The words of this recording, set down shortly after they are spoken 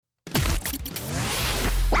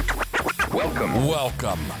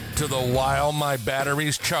Welcome to the While My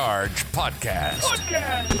Batteries Charge podcast.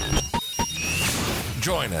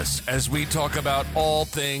 Join us as we talk about all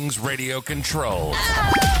things radio controls.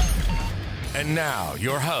 And now,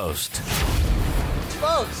 your host,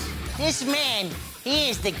 Folks, this man, he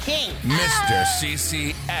is the king.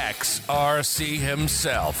 Mr. CCXRC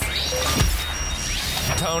himself,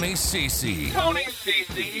 Tony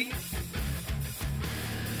CC.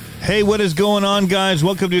 Hey, what is going on, guys?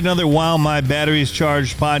 Welcome to another While My Batteries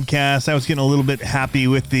Charged podcast. I was getting a little bit happy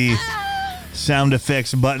with the sound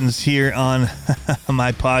effects buttons here on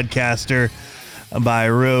my podcaster by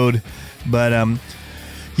Rode. But,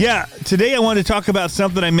 yeah, today I want to talk about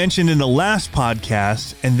something I mentioned in the last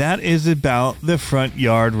podcast, and that is about the front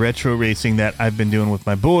yard retro racing that I've been doing with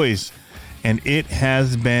my boys. And it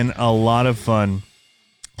has been a lot of fun.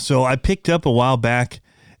 So I picked up a while back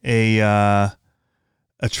a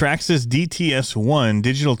Traxxas DTS-1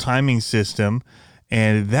 digital timing system,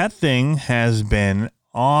 and that thing has been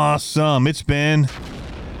awesome. It's been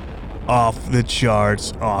off the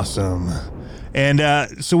charts awesome. And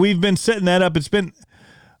so we've been setting that up. It's been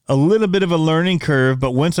a little bit of a learning curve,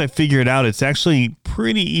 but once I figure it out, it's actually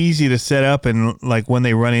pretty easy to set up, and like when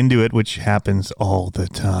they run into it, which happens all the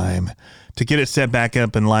time, to get it set back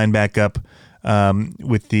up and line back up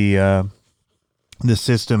with the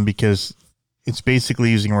system, because it's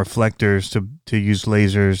basically using reflectors to use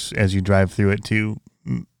lasers as you drive through it to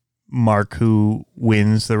mark who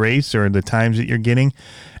wins the race or the times that you're getting.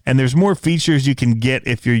 And there's more features you can get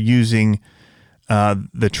if you're using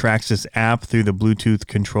the Traxxas app through the Bluetooth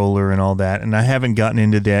controller and all that. And I haven't gotten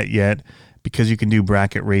into that yet because you can do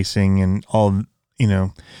bracket racing and all,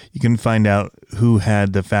 you can find out who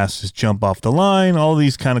had the fastest jump off the line, all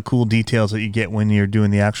these kind of cool details that you get when you're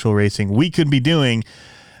doing the actual racing we could be doing.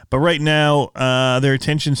 But right now, their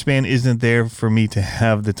attention span isn't there for me to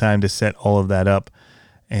have the time to set all of that up.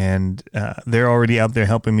 And they're already out there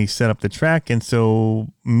helping me set up the track. And so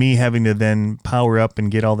me having to then power up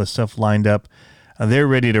and get all the stuff lined up, they're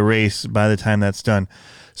ready to race by the time that's done.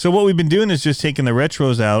 So what we've been doing is just taking the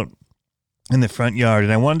retros out in the front yard.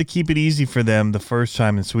 And I wanted to keep it easy for them the first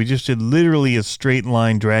time. And so we just did literally a straight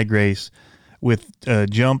line drag race with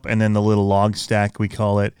jump and then the little log stack, we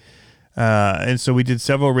call it. And so we did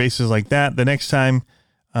several races like that. The next time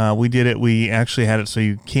we did it, we actually had it so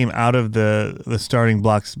you came out of the starting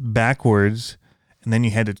blocks backwards, and then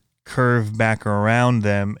you had to curve back around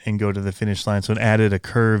them and go to the finish line. So it added a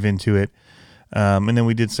curve into it. And then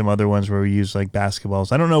we did some other ones where we used like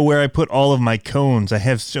basketballs. I don't know where I put all of my cones. I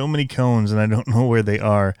have so many cones and I don't know where they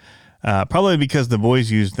are. Probably because the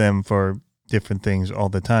boys use them for different things all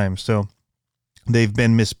the time. So they've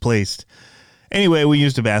been misplaced. Anyway, we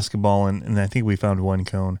used a basketball, and I think we found one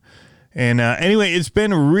cone. And anyway, it's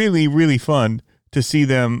been really, really fun to see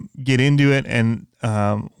them get into it. And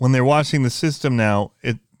when they're watching the system now,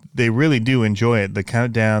 they really do enjoy it. The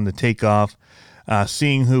countdown, the takeoff,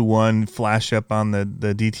 seeing who won, flash up on the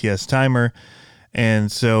DTS timer. And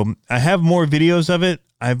so I have more videos of it.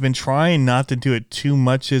 I've been trying not to do it too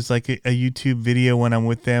much as like a YouTube video when I'm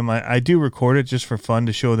with them. I do record it just for fun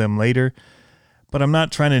to show them later. But I'm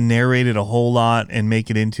not trying to narrate it a whole lot and make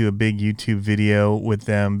it into a big YouTube video with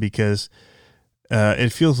them, because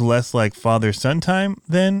it feels less like father-son time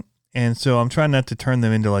then. And so I'm trying not to turn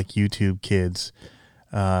them into like YouTube kids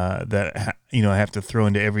that, I have to throw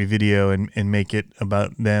into every video and make it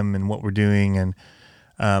about them and what we're doing. And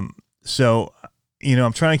so,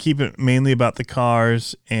 I'm trying to keep it mainly about the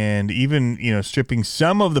cars, and even, stripping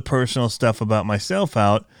some of the personal stuff about myself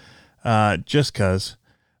out just because.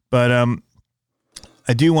 But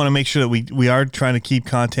I do want to make sure that we are trying to keep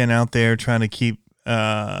content out there, trying to keep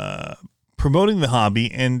promoting the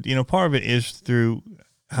hobby. And, part of it is through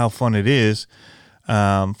how fun it is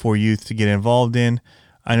for youth to get involved in.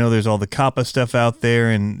 I know there's all the COPPA stuff out there,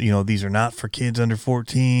 and, these are not for kids under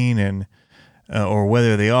 14, and or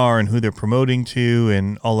whether they are and who they're promoting to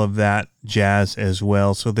and all of that jazz as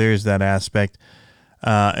well. So there's that aspect.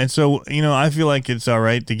 And so, I feel like it's all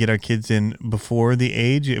right to get our kids in before the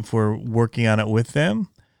age if we're working on it with them.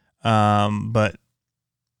 But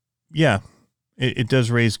yeah, it does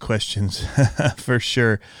raise questions for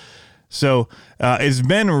sure. So it's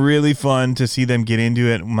been really fun to see them get into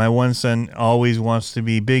it. My one son always wants to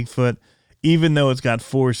be Bigfoot, even though it's got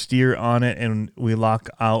 4 steer on it, and we lock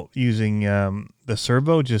out using the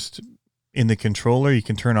servo just in the controller. You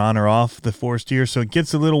can turn on or off the 4 steer, so it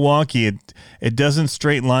gets a little wonky. It doesn't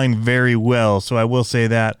straight line very well, so I will say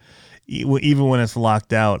that even when it's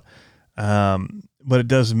locked out. But it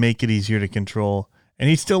does make it easier to control, and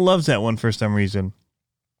he still loves that one for some reason.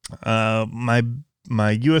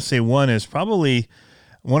 My USA 1 is probably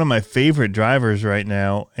one of my favorite drivers right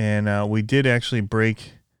now, and we did actually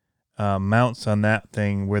break mounts on that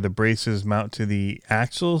thing where the braces mount to the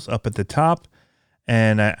axles up at the top,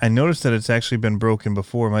 and I noticed that it's actually been broken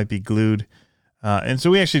before. It might be glued, and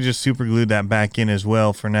so we actually just super glued that back in as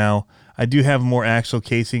well for now. I do have more axle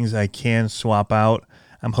casings I can swap out.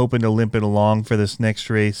 I'm hoping to limp it along for this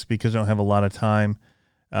next race because I don't have a lot of time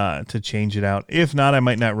to change it out. If not, I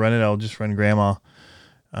might not run it. I'll just run Grandma.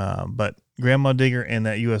 But Grandma Digger and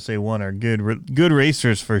that USA 1 are good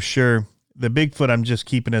racers for sure. The Bigfoot I'm just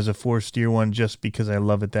keeping as a 4-steer one just because I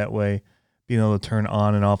love it that way. Being able to turn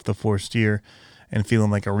on and off the 4-steer and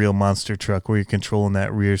feeling like a real monster truck where you're controlling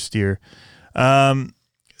that rear steer.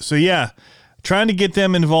 So yeah, trying to get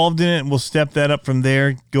them involved in it. We'll step that up from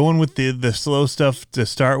there. Going with the slow stuff to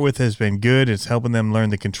start with has been good. It's helping them learn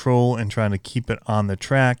the control and trying to keep it on the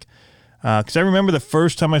track. Because I remember the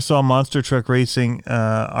first time I saw monster truck racing,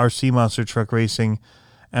 RC monster truck racing,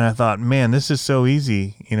 and I thought, man, this is so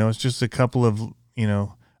easy. It's just a couple of,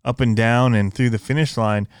 up and down and through the finish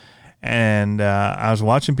line. And I was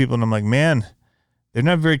watching people, and I'm like, man, they're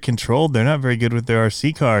not very controlled. They're not very good with their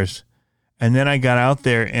RC cars. And then I got out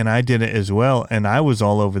there and I did it as well, and I was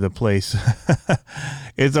all over the place.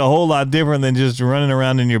 It's a whole lot different than just running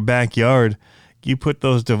around in your backyard. You put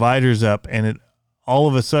those dividers up, and it all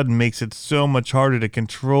of a sudden makes it so much harder to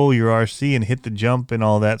control your RC and hit the jump and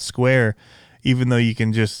all that square, even though you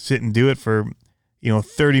can just sit and do it for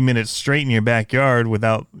 30 minutes straight in your backyard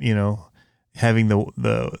without having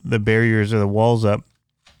the barriers or the walls up,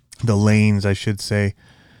 the lanes, I should say.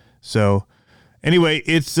 So anyway,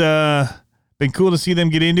 it's been cool to see them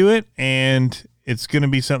get into it, and it's going to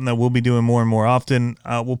be something that we'll be doing more and more often.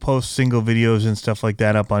 We'll post single videos and stuff like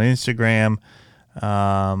that up on Instagram,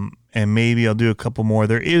 and maybe I'll do a couple more.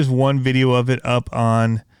 There is one video of it up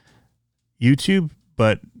on YouTube,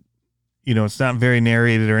 but it's not very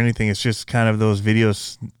narrated or anything. It's just kind of those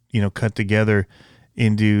videos, cut together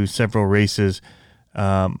into several races,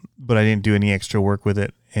 but I didn't do any extra work with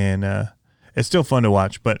it, and it's still fun to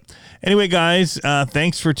watch. But anyway, guys,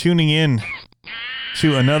 thanks for tuning in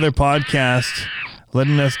to another podcast,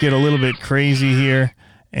 letting us get a little bit crazy here.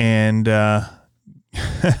 And I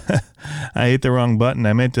hit the wrong button.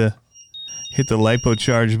 I meant to hit the lipo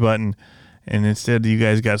charge button, and instead you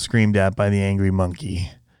guys got screamed at by the angry monkey.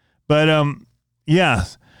 But yeah,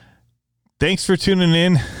 thanks for tuning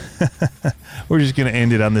in. We're just going to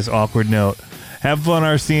end it on this awkward note. Have fun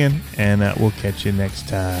RCing, and we'll catch you next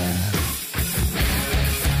time.